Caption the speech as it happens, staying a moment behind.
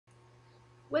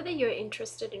Whether you're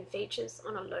interested in features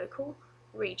on a local,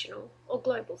 regional, or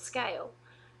global scale,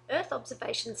 Earth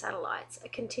observation satellites are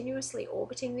continuously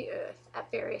orbiting the Earth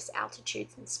at various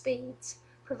altitudes and speeds,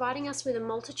 providing us with a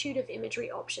multitude of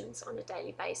imagery options on a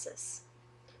daily basis.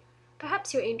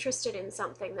 Perhaps you're interested in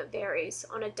something that varies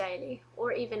on a daily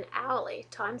or even hourly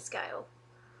timescale,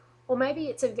 or maybe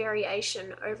it's a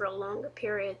variation over a longer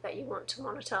period that you want to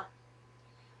monitor.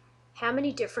 How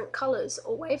many different colours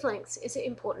or wavelengths is it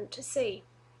important to see?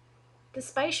 The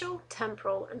spatial,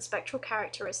 temporal, and spectral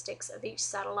characteristics of each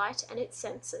satellite and its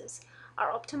sensors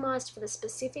are optimized for the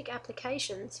specific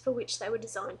applications for which they were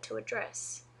designed to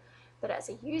address. But as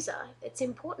a user, it's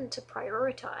important to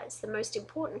prioritize the most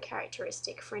important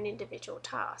characteristic for an individual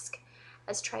task,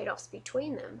 as trade-offs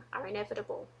between them are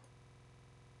inevitable.